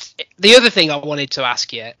 it's just the other thing I wanted to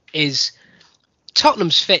ask you is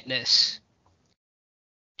Tottenham's fitness.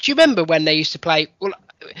 Do you remember when they used to play? Well,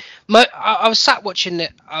 I was sat watching the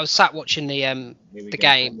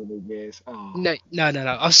game. Oh. No.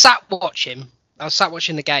 I was sat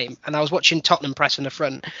watching the game, and I was watching Tottenham press on the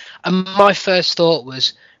front, and my first thought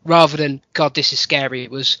was, rather than God, this is scary,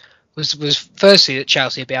 it was firstly that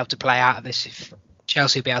Chelsea would be able to play out of this.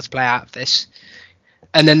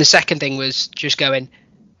 And then the second thing was just going,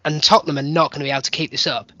 and Tottenham are not going to be able to keep this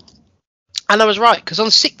up. And I was right, because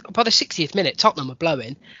by the 60th minute, Tottenham were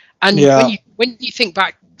blowing. And when you think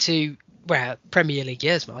back to Premier League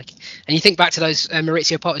years, Mike, and you think back to those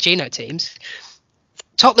Maurizio Pochettino teams,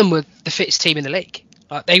 Tottenham were the fittest team in the league.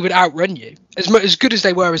 Like, they would outrun you as good as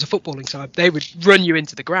they were as a footballing side. They would run you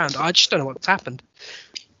into the ground. I just don't know what's happened.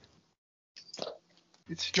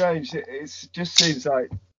 It's strange. It just seems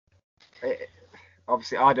like.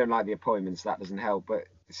 Obviously, I don't like the appointments. That doesn't help. But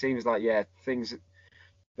it seems like things.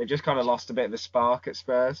 They've just kind of lost a bit of a spark at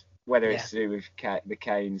Spurs. Whether it's to do with the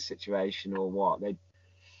Kane situation or what, it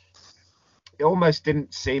almost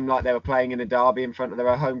didn't seem like they were playing in a derby in front of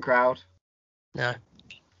their home crowd. No.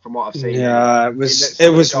 From what I've seen. Yeah, it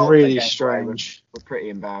was really strange. Were pretty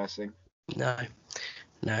embarrassing. No.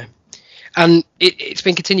 And it's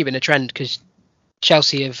been continuing a trend because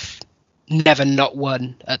Chelsea have never not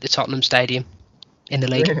won at the Tottenham Stadium in the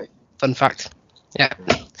league. Really? Fun fact. Yeah.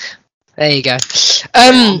 There you go.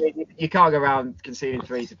 You can't go around conceding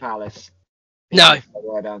 3 to Palace. No.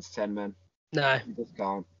 We're down to 10 men. No. You just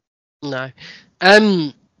can't. No.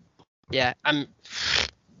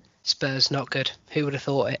 Spurs not good. Who would have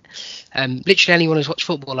thought it? Literally anyone who's watched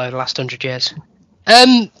football over the last 100 years.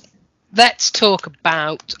 Let's talk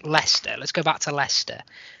about Leicester. Let's go back to Leicester.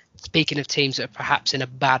 Speaking of teams that are perhaps in a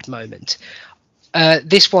bad moment.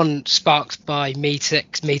 This one sparked by me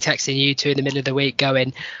texting you two in the middle of the week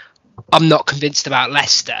going, I'm not convinced about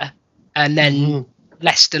Leicester. And then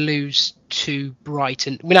Leicester lose to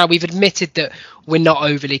Brighton. Now, we've admitted that we're not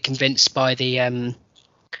overly convinced by the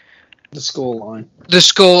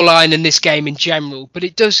scoreline and this game in general, but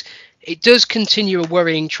it does continue a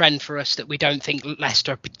worrying trend for us that we don't think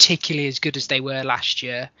Leicester are particularly as good as they were last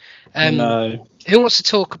year. No. Who wants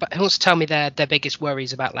to tell me their biggest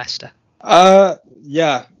worries about Leicester? I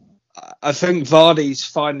think Vardy's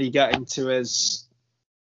finally getting to his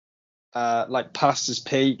past his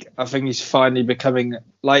peak. I think he's finally becoming,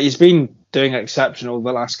 he's been doing exceptional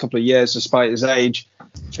the last couple of years despite his age. I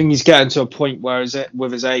think he's getting to a point where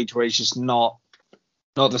with his age where he's just not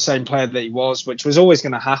the same player that he was, which was always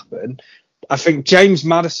going to happen. I think James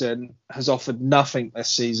Maddison has offered nothing this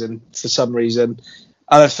season for some reason.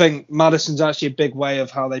 And I think Maddison's actually a big way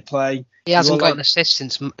of how they play. He hasn't got an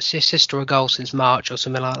assist or a goal since March or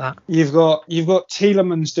something like that. You've got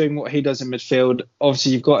Tielemans doing what he does in midfield.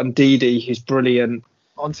 Obviously, you've got Ndidi, who's brilliant.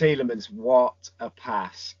 On Tielemans, what a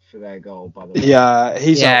pass for their goal, by the way. Yeah,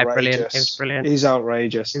 he's outrageous. Brilliant. He was brilliant. He's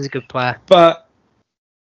outrageous. He's a good player. But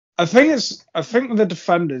I think with the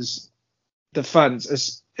defense,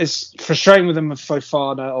 it's frustrating with them with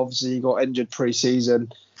Fofana. Obviously, he got injured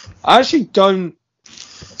pre-season.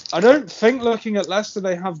 I don't think, looking at Leicester,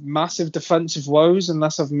 they have massive defensive woes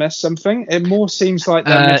unless I've missed something. It more seems like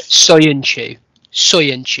Soyuncu.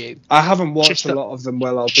 I haven't watched a lot of them.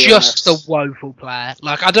 Well, I'll be just honest. a woeful player.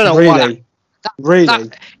 I don't know why. Really?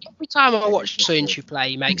 Every time I watch Soyuncu play,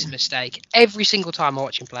 he makes a mistake. Every single time I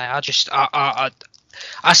watch him play, I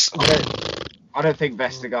don't think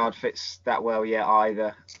Vestergaard fits that well yet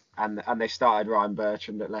either. And they started Ryan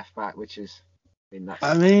Bertrand at left back, which is.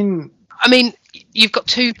 I mean, you've got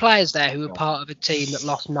two players there who were part of a team that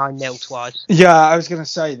lost 9-0 twice. Yeah, I was going to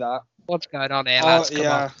say that. What's going on here, lads?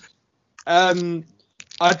 Come on.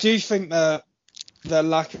 I do think that the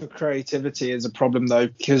lack of creativity is a problem, though,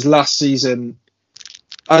 because last season,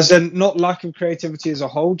 as in not lack of creativity as a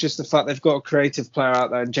whole, just the fact they've got a creative player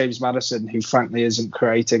out there in James Maddison who, frankly, isn't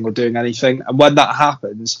creating or doing anything. And when that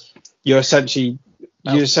happens, you're essentially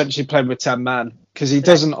playing with 10 men because he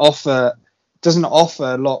doesn't offer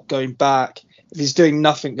a lot going back if he's doing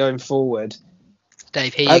nothing going forward.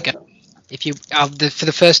 Dave, here you go. If you for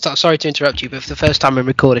the first time, sorry to interrupt you, but for the first time in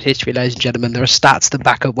recorded history, ladies and gentlemen, there are stats to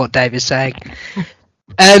back up what Dave is saying.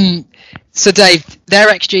 So Dave, their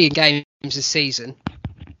XG in games this season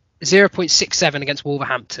 0.67 against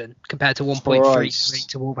Wolverhampton compared to 1.33 Christ.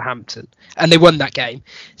 to Wolverhampton, and they won that game.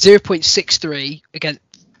 0.63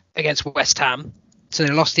 against West Ham, so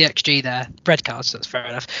they lost the XG there. Red cards, that's fair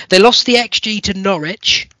enough. They lost the XG to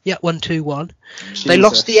Norwich, 1-2-1. They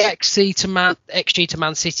lost the XG to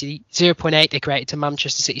Man City, 0.8 they created to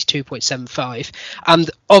Manchester City's 2.75, and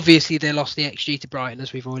obviously they lost the XG to Brighton,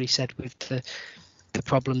 as we've already said, with the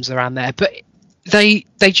problems around there. But they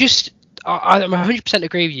just, I'm 100%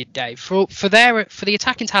 agree with you, Dave. For the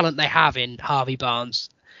attacking talent they have in Harvey Barnes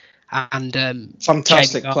and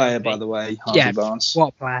fantastic Jamie player, Vardy. by the way, Harvey Barnes. What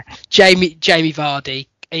a player! Jamie Vardy,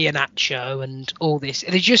 Iheanacho, and all this.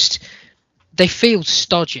 They feel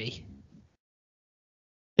stodgy.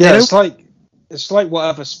 Yeah, it's like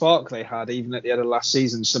whatever spark they had, even at the end of last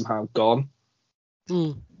season, somehow gone.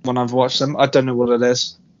 When I've watched them, I don't know what it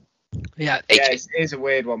is. It is a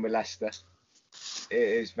weird one with Leicester. It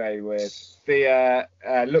is very weird. The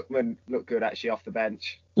Lookman looked good actually off the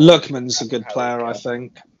bench. Lookman's a good player, I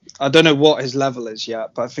think. I don't know what his level is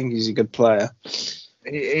yet, but I think he's a good player.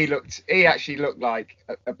 He actually looked like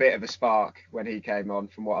a bit of a spark when he came on,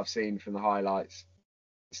 from what I've seen from the highlights.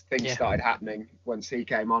 Things started happening once he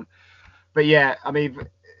came on. But yeah, I mean,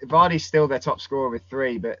 Vardy's still their top scorer with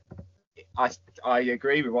 3, but I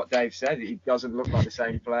agree with what Dave said. He doesn't look like the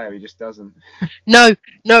same player. He just doesn't. No.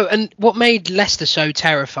 And what made Leicester so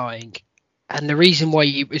terrifying, and the reason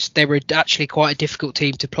why they were actually quite a difficult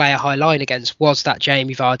team to play a high line against, was that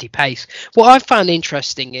Jamie Vardy pace. What I found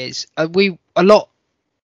interesting is coming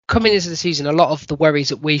into the season, a lot of the worries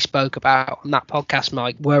that we spoke about on that podcast,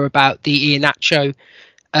 Mike, were about the Iheanacho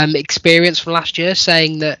experience from last year,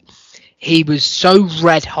 saying that he was so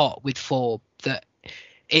red hot with form that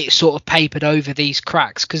it sort of papered over these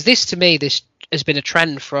cracks. Because this has been a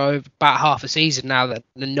trend for about half a season now, that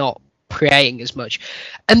they're not creating as much.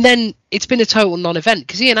 And then it's been a total non-event,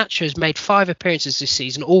 because Iheanacho has made 5 appearances this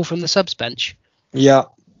season, all from the subs bench. Yeah.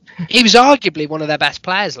 He was arguably one of their best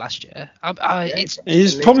players last year.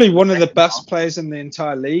 He's probably one of the best players in the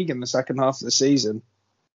entire league in the second half of the season.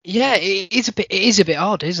 Yeah, it is a bit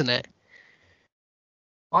odd, isn't it?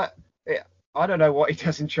 I don't know what he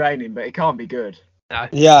does in training, but it can't be good. No.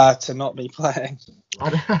 Yeah, to not be playing.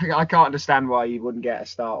 I can't understand why you wouldn't get a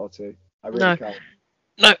start or two. I really can't.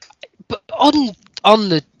 No, but on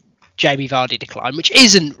the Jamie Vardy decline, which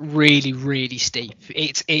isn't really, really steep,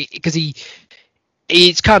 because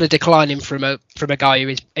he's kind of declining from a guy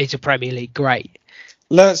who is a Premier League great.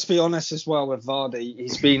 Let's be honest as well with Vardy.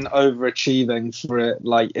 He's been overachieving for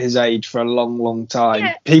like his age for a long, long time.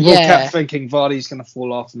 Yeah. People kept thinking Vardy's going to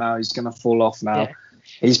fall off now. Yeah.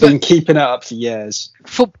 He's been keeping it up for years.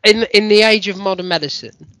 In the age of modern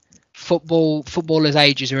medicine, footballers'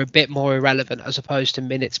 ages are a bit more irrelevant as opposed to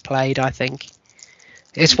minutes played, I think.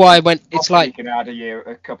 It's why you can add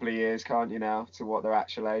a couple of years, can't you, now, to what their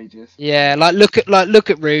actual age is? Yeah, look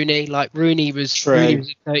at Rooney. Like Rooney was a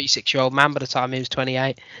 36-year-old man by the time he was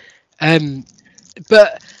 28.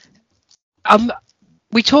 But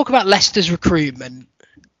we talk about Leicester's recruitment,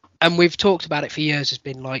 and we've talked about it for years. Has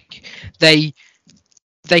been like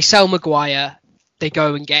they sell Maguire, they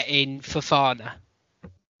go and get in Fofana.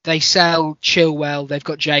 They sell Chilwell, they've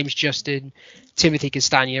got James Justin, Timothy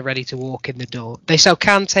Castagne ready to walk in the door. They sell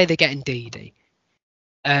Kante, they get Ndidi.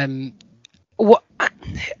 And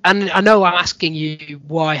I know I'm asking you,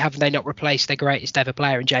 why haven't they not replaced their greatest ever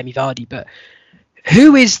player in Jamie Vardy? But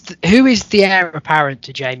who is the heir apparent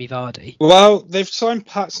to Jamie Vardy? Well, they've signed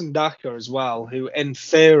Patson Daka as well, who in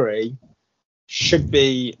theory should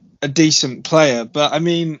be a decent player. But I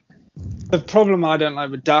mean, the problem I don't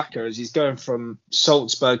like with Daka is he's going from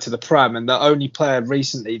Salzburg to the Prem, and the only player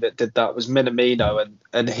recently that did that was Minamino,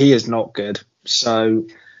 and he is not good. So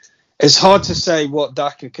it's hard to say what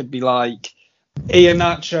Daka could be like.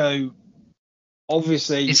 Iheanacho,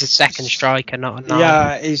 obviously, he's a second striker, not a 9.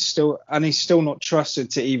 Yeah, he's still not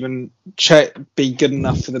trusted to even be good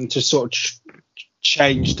enough for them to sort of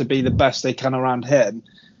change to be the best they can around him.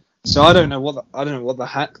 So I don't know what the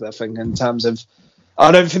heck they're thinking in terms of.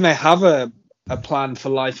 I don't think they have a plan for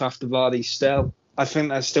life after Vardy still. I think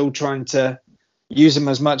they're still trying to use him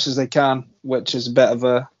as much as they can, which is a bit of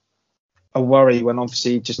a worry when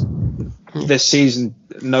obviously just this season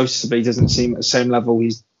noticeably doesn't seem at the same level.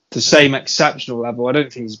 He's the same exceptional level. I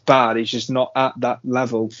don't think he's bad. He's just not at that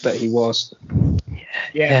level that he was.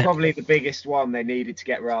 Yeah, probably the biggest one they needed to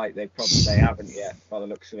get right. They haven't yet, by the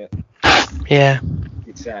looks of it. Yeah,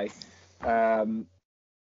 you'd say.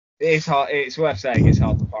 It's hard. It's worth saying it's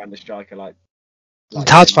hard to find a striker like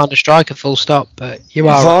it's hard to find a striker, full stop. But you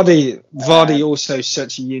are Vardy also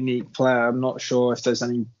such a unique player. I'm not sure if there's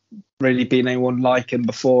really been anyone like him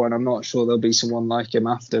before, and I'm not sure there'll be someone like him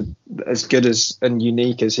after, as good as and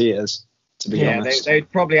unique as he is. To be honest,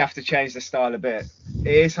 they'd probably have to change the style a bit.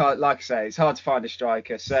 It is hard, like I say, it's hard to find a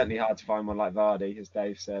striker. Certainly hard to find one like Vardy, as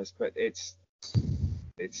Dave says. But it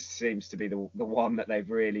seems to be the one that they've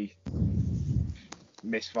really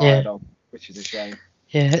misfired on, which is a shame.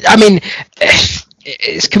 Yeah, I mean,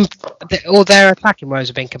 all their attacking woes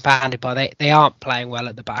have been compounded by they aren't playing well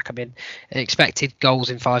at the back. I mean, expected goals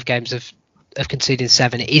in 5 games of conceding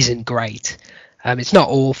 7 isn't great. It's not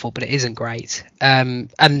awful, but it isn't great.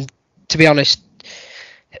 And to be honest,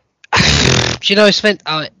 do you know, Sven,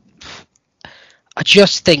 I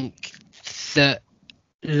just think that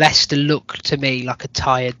Leicester look to me like a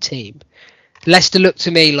tired team. Leicester look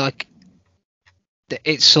to me like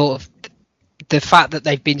it's sort of the fact that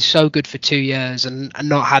they've been so good for 2 years and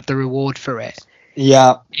not had the reward for it.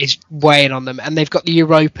 Yeah, is weighing on them, and they've got the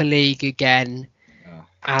Europa League again,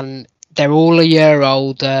 and they're all a year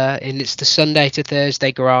older, and it's the Sunday to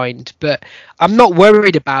Thursday grind. But I'm not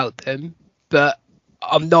worried about them. But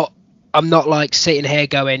I'm not like sitting here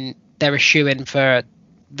going they're a shoo-in for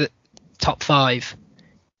the top 5,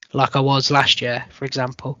 like I was last year, for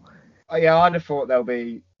example. Oh, yeah, I'd have thought they'll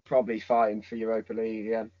be probably fighting for Europa League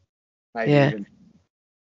again.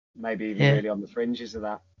 Maybe even really on the fringes of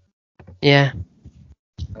that. Yeah.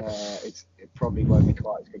 It probably won't be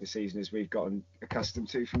quite as good a season as we've gotten accustomed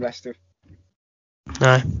to from Leicester.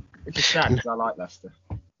 No. Which is sad because I like Leicester.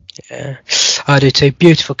 Yeah, I do too.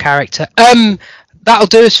 Beautiful character. That'll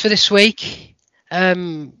do us for this week.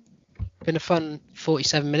 Been a fun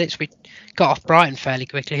 47 minutes. We got off Brighton fairly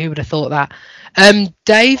quickly. Who would have thought that?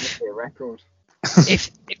 Dave, a record.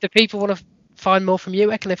 if the people want to find more from you,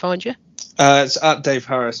 where can they find you? It's at Dave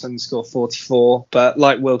Harris _44. But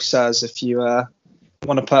like Will says, if you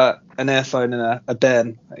want to put an earphone in a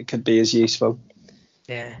bin, it could be as useful.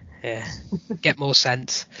 Yeah. Get more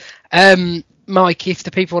sense. Mike, if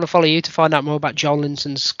the people want to follow you to find out more about John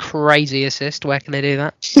Linson's crazy assist, where can they do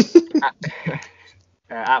that?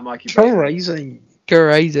 At Mikey. Crazy. Go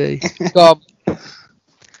on.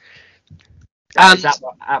 And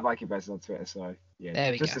at Mikey Bez on Twitter. So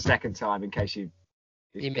yeah, just go. the second time in case you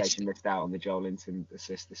missed out on the Joel Linton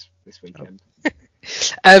assist this weekend.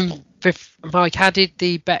 Mike, how did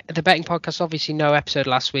the betting podcast? Obviously, no episode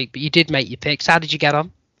last week, but you did make your picks. How did you get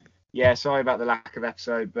on? Yeah, sorry about the lack of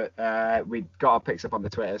episode, but we got our picks up on the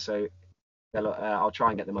Twitter, so I'll try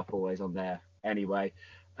and get them up always on there. Anyway,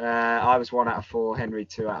 I was 1 out of 4, Henry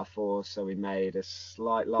 2 out of 4, so we made a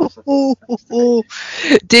slight loss.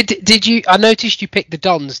 Did you? I noticed you picked the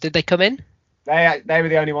Dons. Did they come in? They were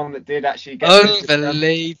the only one that did actually get.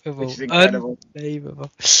 Unbelievable! Which is incredible. Unbelievable.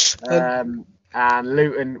 And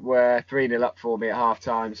Luton were 3-0 up for me at half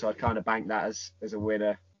time, so I kind of banked that as a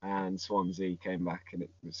winner. And Swansea came back, and it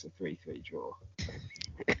was a 3-3 draw.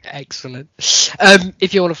 Excellent.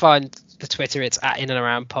 If you want to find the Twitter, it's at In and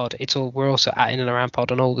Around Pod. We're also at In and Around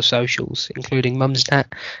Pod on all the socials, including Mumsnet.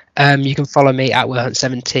 You can follow me at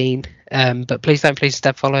WillHunt17. But please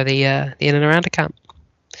instead follow the In and Around account.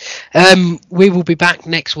 We will be back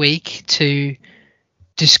next week to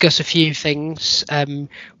discuss a few things.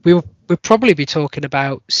 We'll probably be talking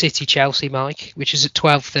about City Chelsea, Mike, which is at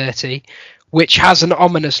 12:30. Which has an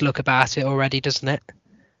ominous look about it already, doesn't it?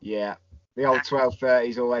 Yeah. The old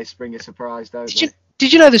 12:30s always spring a surprise, don't they?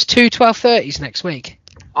 Did you know there's 2 12:30s next week?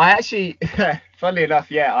 I actually, funnily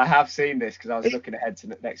enough, I have seen this because I was looking ahead to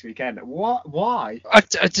next weekend. What? Why? I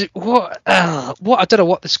don't know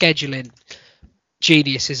what the scheduling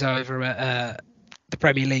geniuses over at the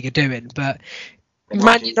Premier League are doing, but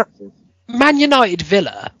Man United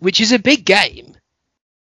Villa, which is a big game,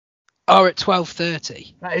 are at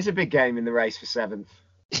 12:30. That is a big game in the race for 7th.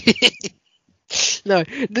 No,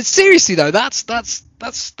 seriously though, that's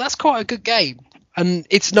quite a good game, and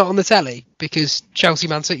it's not on the telly because Chelsea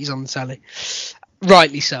Man City's on the telly.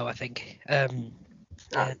 Rightly so, I think.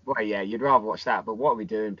 Well, yeah, you'd rather watch that, but what are we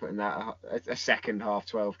doing putting that a second half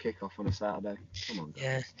 12 kickoff on a Saturday? Come on,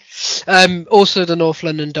 guys. Yeah. Also, the North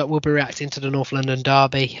London we'll be reacting to the North London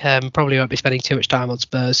derby. Probably won't be spending too much time on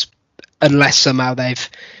Spurs unless somehow they've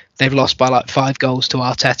lost by like 5 goals to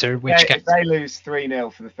Arteta. If they lose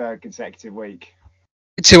 3-0 for the 3rd consecutive week.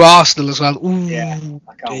 To Arsenal as well. Ooh, yeah,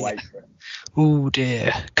 I can't wait for it. Oh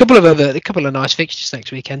dear. A couple of nice fixtures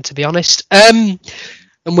next weekend, to be honest. And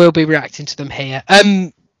we'll be reacting to them here.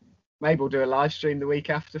 Maybe we'll do a live stream the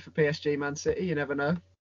week after for PSG Man City. You never know.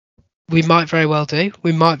 We might very well do.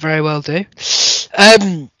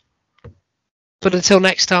 But until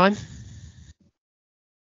next time,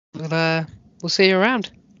 we'll see you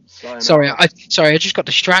around. Sorry, I just got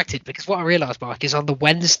distracted because what I realised, Mike, is on the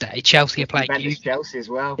Wednesday Chelsea are playing Chelsea as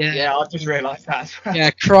well. Yeah, yeah, I've just realised that as well.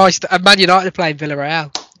 Yeah, Christ, and Man United are playing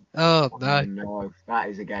Villarreal. Oh no. No, that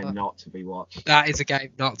is a game not to be watched. That is a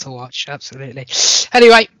game not to watch, absolutely.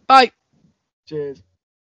 Anyway, bye. Cheers.